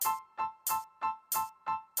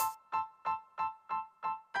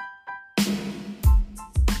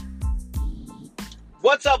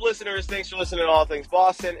What's up, listeners? Thanks for listening to All Things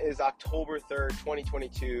Boston. It is October 3rd,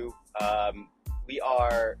 2022. We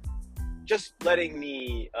are just letting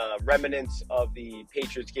the remnants of the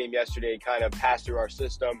Patriots game yesterday kind of pass through our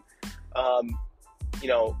system.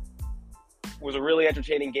 It was a really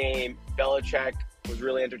entertaining game. Belichick was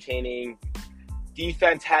really entertaining.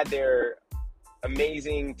 Defense had their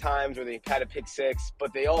amazing times where they had a pick six,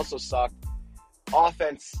 but they also sucked.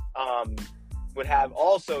 Offense would have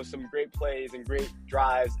also some great plays and great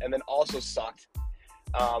drives, and then also sucked.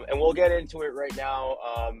 And we'll get into it right now.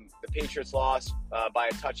 The Patriots lost by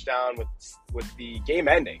a touchdown with the game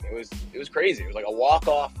ending. It was crazy. It was like a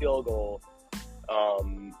walk-off field goal.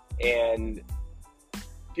 And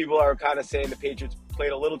people are kind of saying the Patriots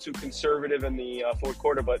played a little too conservative in the fourth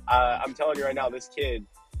quarter, but I'm telling you right now, this kid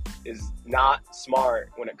is not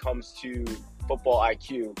smart when it comes to football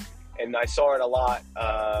IQ. And I saw it a lot.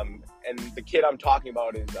 And the kid I'm talking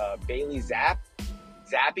about is Bailey Zappe.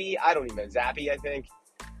 I think.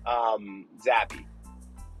 Zappe.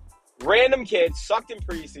 Random kid, sucked in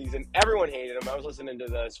preseason. Everyone hated him. I was listening to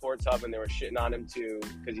the Sports Hub and they were shitting on him too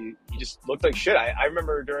because he just looked like shit. I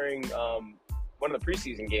remember during one of the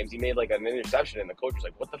preseason games, he made like an interception and the coach was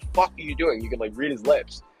like, "What the fuck are you doing?" You could like read his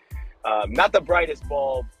lips. Not the brightest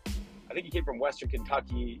bulb. I think he came from Western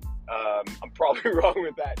Kentucky. I'm probably wrong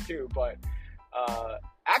with that too, but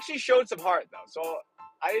actually showed some heart though. So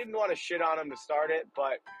I didn't want to shit on him to start it,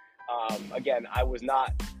 but again, I was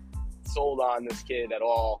not sold on this kid at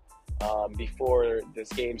all before this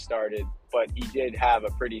game started, but he did have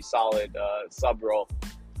a pretty solid sub role.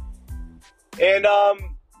 And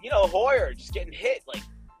Hoyer just getting hit like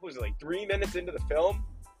 3 minutes into the film,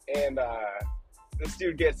 and this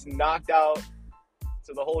dude gets knocked out.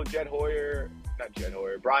 So the whole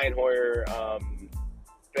Brian Hoyer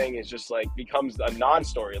thing is just like becomes a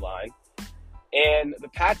non-storyline, and the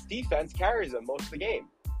Pats defense carries them most of the game,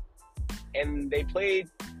 and they played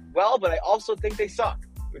well, but I also think they suck,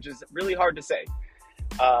 which is really hard to say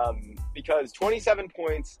because 27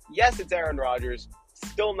 points, yes, it's Aaron Rodgers,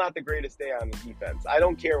 still not the greatest day on the defense. I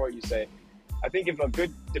don't care what you say. I think if a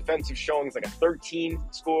good defensive showing is like a 13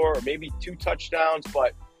 score or maybe 2 touchdowns,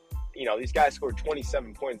 but these guys scored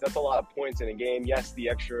 27 points. That's a lot of points in a game. Yes, the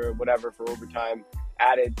extra whatever for overtime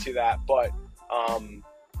added to that, but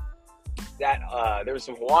there was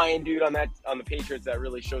some Hawaiian dude on the Patriots that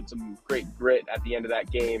really showed some great grit at the end of that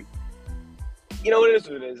game. It is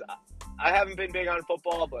what it is. I haven't been big on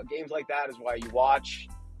football, but games like that is why you watch.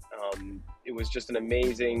 It was just an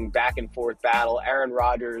amazing back and forth battle. Aaron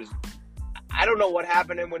Rodgers, I don't know what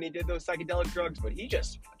happened to him when he did those psychedelic drugs, but he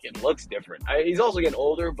just fucking looks different. He's also getting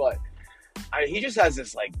older, but he just has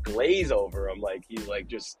this like glaze over him. Like he's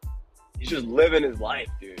just living his life,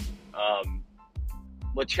 dude.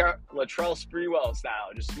 Latrell Sprewell style,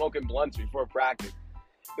 just smoking blunts before practice.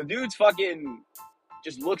 The dude's fucking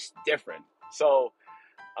just looks different. So,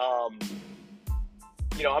 I'm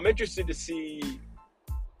interested to see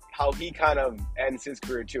how he kind of ends his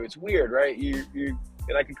career too. It's weird, right?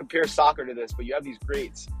 And I can compare soccer to this, but you have these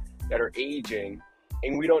greats that are aging,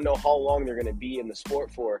 and we don't know how long they're going to be in the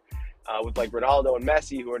sport for. With like Ronaldo and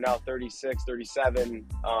Messi, who are now 36, 37,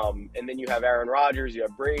 and then you have Aaron Rodgers, you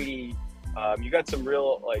have Brady. You got some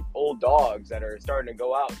real like old dogs that are starting to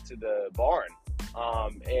go out to the barn.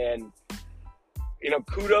 And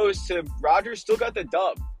kudos to Rodgers, still got the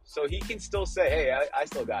dub, so he can still say, "Hey, I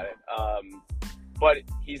still got it." But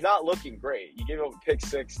he's not looking great. You gave up a pick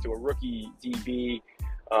six to a rookie DB.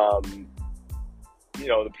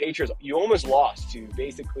 The Patriots, you almost lost to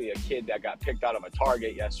basically a kid that got picked out of a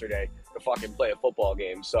Target yesterday to fucking play a football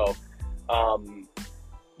game. So, but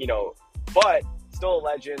still a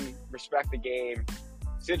legend, respect the game.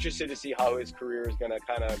 It's interested to see how his career is going to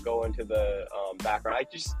kind of go into the background.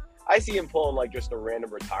 I see him pulling like just a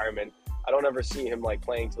random retirement. I don't ever see him like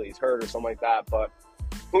playing till he's hurt or something like that, but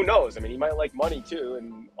who knows? I mean, he might like money too,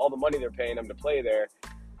 and all the money they're paying him to play there.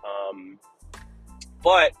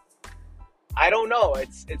 But I don't know.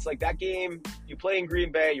 It's like that game, you play in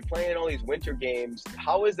Green Bay, you're playing all these winter games.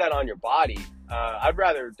 How is that on your body? I'd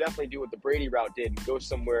rather definitely do what the Brady route did and go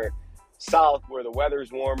somewhere south where the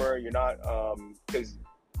weather's warmer. You're not, because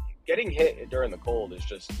getting hit during the cold is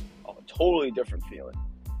just a totally different feeling.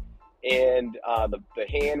 And the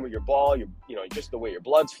hand with your ball, just the way your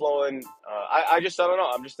blood's flowing. I don't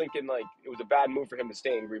know. I'm just thinking like it was a bad move for him to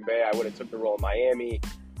stay in Green Bay. I would have took the role in Miami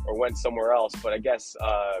or went somewhere else. But I guess,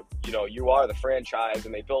 you are the franchise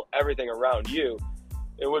and they built everything around you.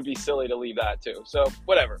 It would be silly to leave that too. So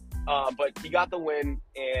whatever. But he got the win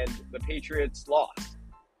and the Patriots lost.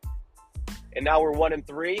 And now we're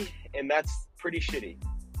 1-3, and that's pretty shitty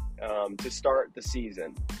to start the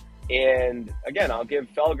season. And again, I'll give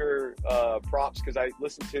Felger props because I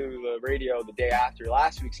listened to the radio the day after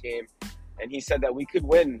last week's game, and he said that we could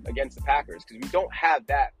win against the Packers because we don't have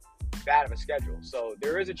that bad of a schedule. So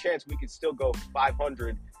there is a chance we could still go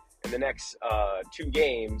 500 in the next 2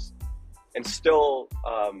 games and still,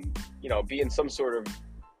 be in some sort of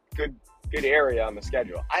good area on the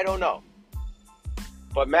schedule. I don't know.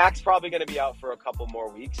 But Mac's probably going to be out for a couple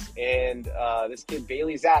more weeks. And this kid,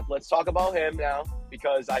 Bailey Zapp, let's talk about him now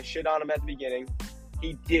because I shit on him at the beginning.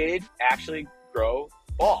 He did actually grow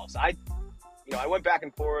balls. I went back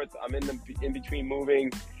and forth. I'm in between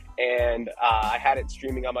moving, and I had it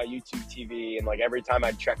streaming on my YouTube TV. And like every time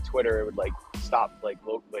I'd check Twitter, it would like stop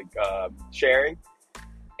sharing.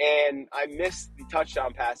 And I missed the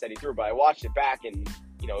touchdown pass that he threw, but I watched it back, and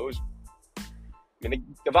it was.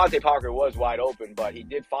 Devontae Parker was wide open, but he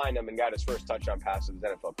did find him and got his first touchdown pass of his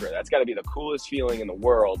NFL career. That's got to be the coolest feeling in the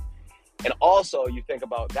world. And also, you think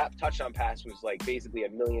about that touchdown pass was like basically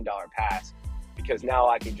 $1 million pass because now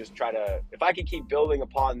I can just if I can keep building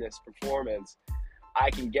upon this performance,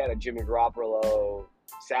 I can get a Jimmy Garoppolo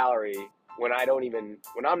salary when I'm not even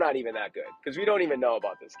that good because we don't even know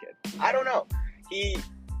about this kid. I don't know. He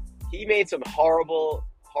made some horrible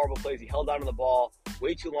plays. He held onto the ball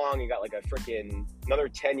way too long. He got like a freaking another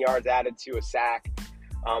 10 yards added to a sack.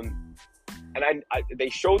 And they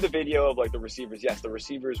showed the video of like the receivers. Yes, the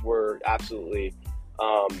receivers were absolutely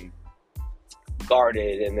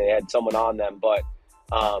guarded and they had someone on them. But,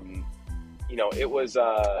 it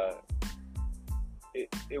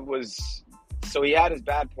was, so he had his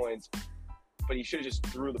bad points, but he should have just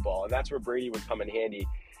threw the ball. And that's where Brady would come in handy.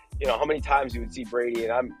 How many times you would see Brady,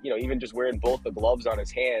 and I'm, even just wearing both the gloves on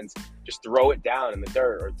his hands, just throw it down in the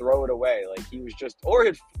dirt or throw it away. Like he was just, or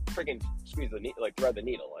he'd freaking thread the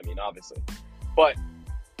needle. I mean, obviously. But,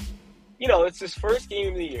 it's his first game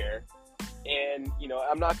of the year, and,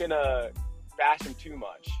 I'm not going to bash him too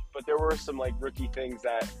much, but there were some, like, rookie things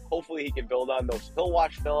that hopefully he can build on. He'll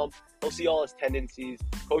watch film. He'll see all his tendencies.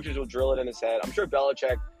 Coaches will drill it in his head. I'm sure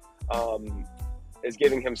Belichick is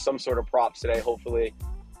giving him some sort of props today, hopefully.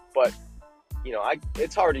 But,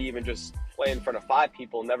 it's hard to even just play in front of 5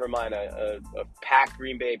 people, never mind a packed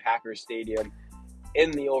Green Bay Packers stadium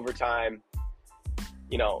in the overtime,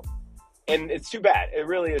 and it's too bad. It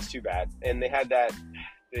really is too bad. And they had that,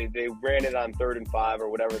 they ran it on 3rd and 5 or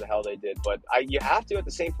whatever the hell they did. But you have to at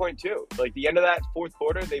the same point too. Like the end of that 4th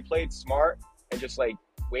quarter, they played smart and just like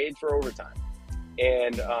waited for overtime.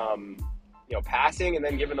 And, passing and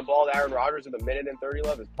then giving the ball to Aaron Rodgers with 1:30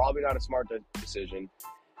 left is probably not a smart decision.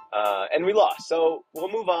 And we lost. So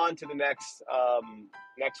we'll move on to the next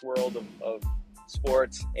world of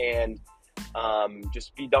sports and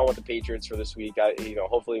just be done with the Patriots for this week.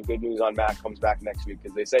 Hopefully good news on Matt comes back next week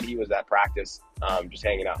because they said he was at practice just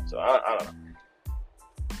hanging out. So I don't know.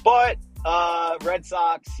 But Red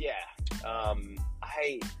Sox,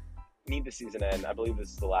 I need the season end. I believe this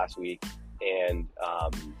is the last week, and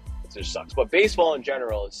it just sucks. But baseball in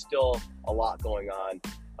general is still a lot going on.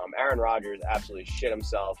 Aaron Rodgers absolutely shit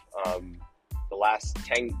himself the last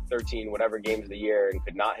 10, 13, whatever games of the year and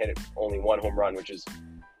could not hit only 1 home run, which is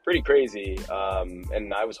pretty crazy.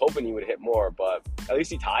 And I was hoping he would hit more, but at least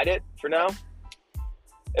he tied it for now.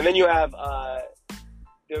 And then you have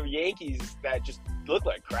the Yankees that just look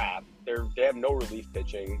like crap. They have no relief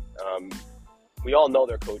pitching. We all know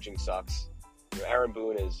their coaching sucks. Aaron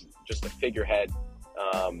Boone is just a figurehead.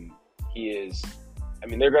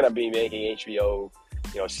 They're going to be making HBO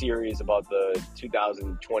series about the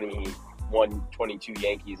 2021-22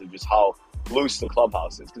 Yankees of just how loose the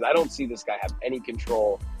clubhouse is. Because I don't see this guy have any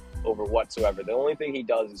control over whatsoever. The only thing he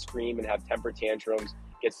does is scream and have temper tantrums,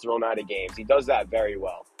 gets thrown out of games. He does that very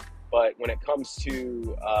well. But when it comes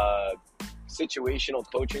to situational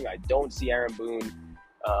coaching, I don't see Aaron Boone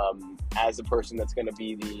as the person that's going to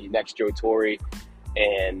be the next Joe Torre.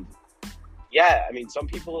 And some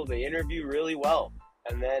people, they interview really well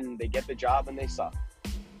and then they get the job and they suck.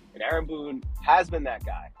 And Aaron Boone has been that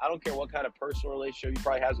guy. I don't care what kind of personal relationship he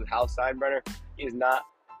probably has with Hal Steinbrenner. He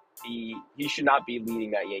should not be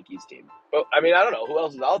leading that Yankees team. But, I don't know. Who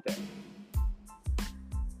else is out there?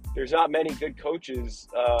 There's not many good coaches,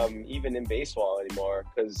 even in baseball anymore,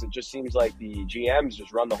 because it just seems like the GMs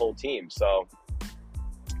just run the whole team. So,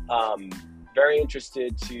 very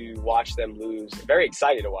interested to watch them lose. Very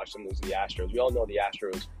excited to watch them lose to the Astros. We all know the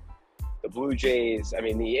Astros, the Blue Jays.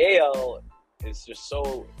 The AL is just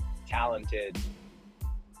so talented,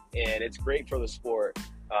 and it's great for the sport.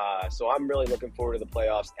 So I'm really looking forward to the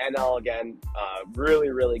playoffs. NL again, really,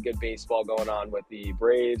 really good baseball going on with the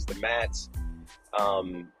Braves, the Mets.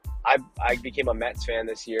 I became a Mets fan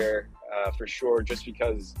this year for sure, just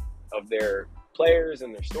because of their players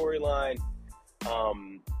and their storyline.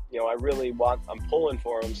 I'm pulling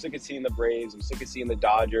for them. I'm sick of seeing the Braves. I'm sick of seeing the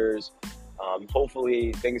Dodgers.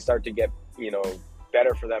 Hopefully things start to get,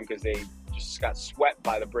 better for them, because they just got swept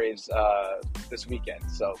by the Braves this weekend.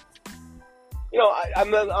 So,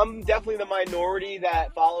 I'm definitely the minority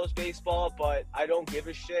that follows baseball, but I don't give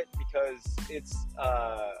a shit, because it's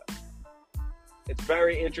a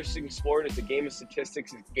very interesting sport. It's a game of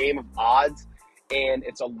statistics. It's a game of odds, and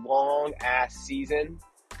it's a long ass season.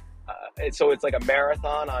 So it's like a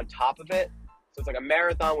marathon on top of it. So it's like a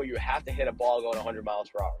marathon where you have to hit a ball going 100 miles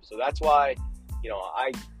per hour. So that's why,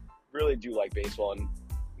 I really do like baseball. And,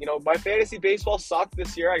 my fantasy baseball sucked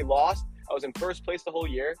this year. I lost. I was in first place the whole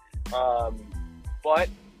year. But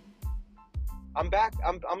I'm back.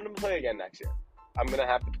 I'm going to play again next year. I'm going to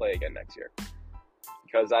have to play again next year,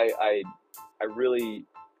 because I really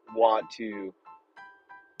want to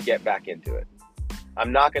get back into it.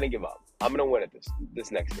 I'm not going to give up. I'm going to win it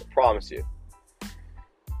this next year. Promise you.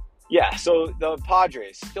 Yeah, so the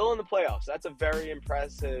Padres still in the playoffs. That's a very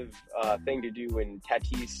impressive thing to do when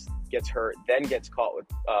Tatis gets hurt, then gets caught with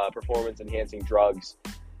performance-enhancing drugs.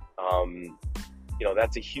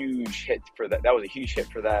 That's a huge hit for that. That was a huge hit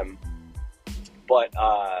for them. But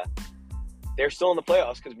they're still in the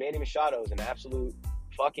playoffs because Manny Machado is an absolute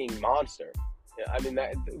fucking monster. I mean,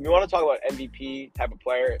 we want to talk about MVP type of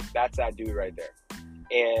player. That's that dude right there.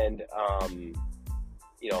 And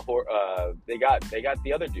they got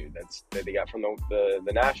the other dude that they got from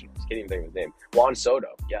the Nationals. Can't even think of his name. Juan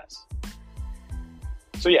Soto. Yes.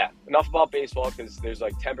 So yeah, enough about baseball, because there's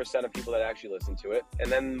like 10% of people that actually listen to it.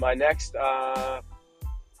 And then my next, I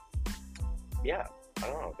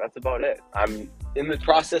don't know. That's about it. I'm in the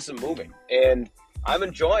process of moving, and I'm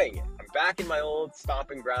enjoying it. I'm back in my old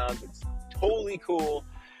stomping grounds. It's totally cool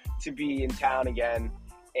to be in town again,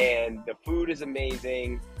 and the food is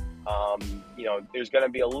amazing. There's going to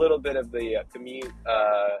be a little bit of the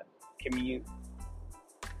commute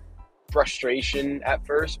frustration at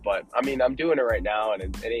first, but I mean, I'm doing it right now, and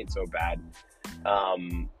it ain't so bad.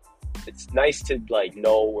 It's nice to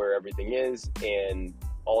know where everything is, and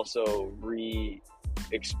also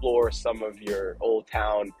explore some of your old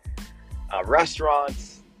town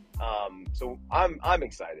restaurants. So I'm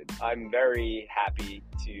excited. I'm very happy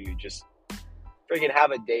to just freaking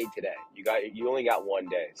have a day today. You only got one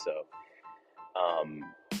day, so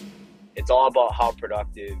it's all about how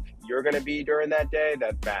productive you're going to be during that day.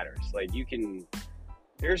 That matters.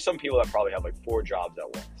 There's some people that probably have 4 jobs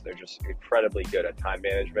at once. They're just incredibly good at time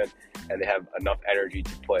management, and they have enough energy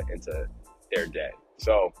to put into their day.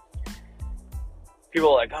 So people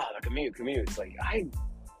are like, oh, the commute. It's like, I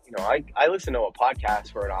listen to a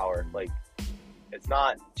podcast for an hour. It's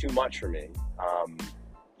not too much for me.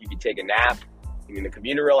 You can take a nap. I mean, the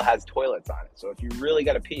commuter rail has toilets on it. So if you really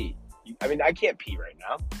got to pee, I can't pee right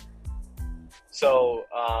now. So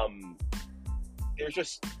there's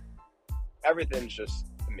just, everything's just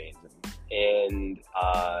amazing. And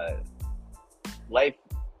life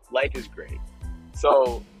is great.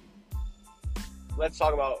 So let's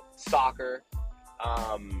talk about soccer.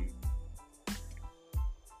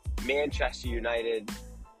 Manchester United,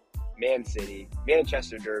 Man City,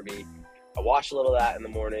 Manchester Derby. I watched a little of that in the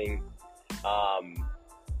morning.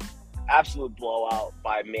 Absolute blowout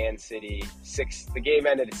by Man City. The game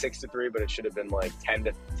ended at 6-3, but it should have been 10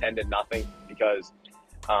 to nothing, because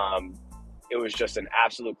it was just an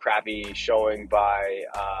absolute crappy showing by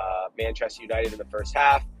Manchester United in the first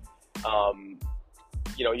half.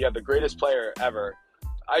 You have the greatest player ever.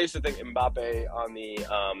 I used to think Mbappe on the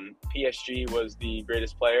PSG was the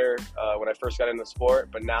greatest player when I first got into the sport,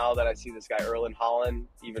 but now that I see this guy Erling Haaland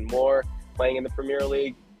even more playing in the Premier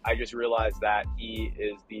League, I just realized that he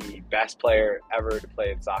is the best player ever to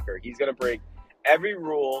play in soccer. He's going to break every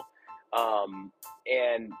rule,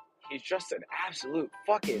 and he's just an absolute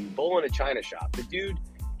fucking bull in a china shop. The dude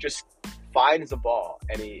just finds the ball,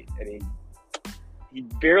 and he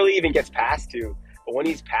barely even gets passed to, but when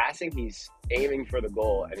he's passing, he's aiming for the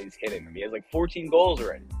goal, and he's hitting them. He has 14 goals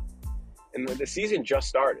already, and the season just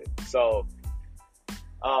started. So,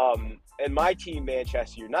 and my team,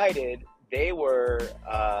 Manchester United, they were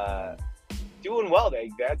doing well. They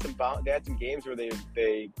had some games where they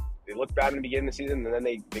looked bad in the beginning of the season, and then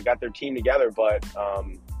they got their team together. But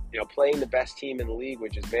playing the best team in the league,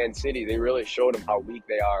 which is Man City, they really showed them how weak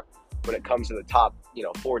they are when it comes to the top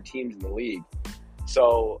 4 teams in the league.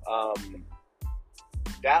 So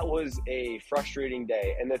that was a frustrating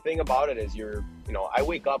day. And the thing about it is I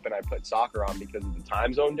wake up and I put soccer on because of the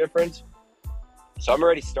time zone difference. So I'm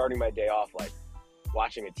already starting my day off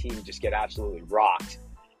watching a team just get absolutely rocked.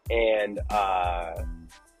 And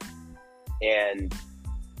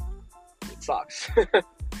sucks.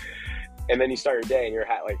 And then you start your day and you're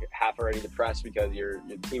like half already depressed because your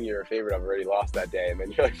team you're a favorite of already lost that day. And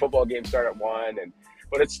then you're like, football games start at 1.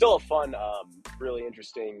 But it's still a fun, really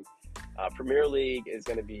interesting. Premier League is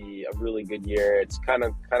going to be a really good year. It's kind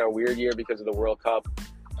of weird year because of the World Cup.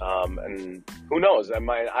 And who knows?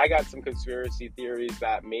 I got some conspiracy theories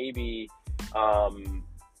that maybe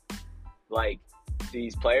like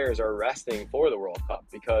these players are resting for the World Cup,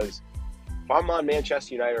 because if I'm on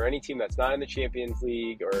Manchester United or any team that's not in the Champions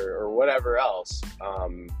League or whatever else,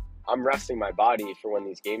 I'm resting my body for when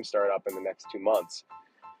these games start up in the next 2 months.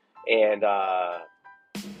 And,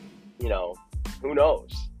 who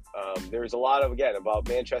knows? There's a lot of, again, about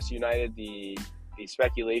Manchester United. The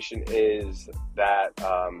speculation is that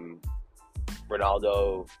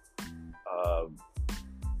Ronaldo,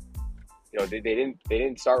 they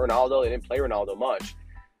didn't start Ronaldo. They didn't play Ronaldo much.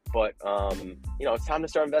 But, it's time to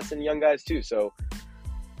start investing in young guys too. So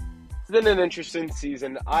it's been an interesting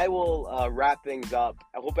season. I will wrap things up.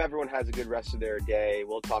 I hope everyone has a good rest of their day.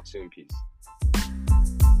 We'll talk soon. Peace.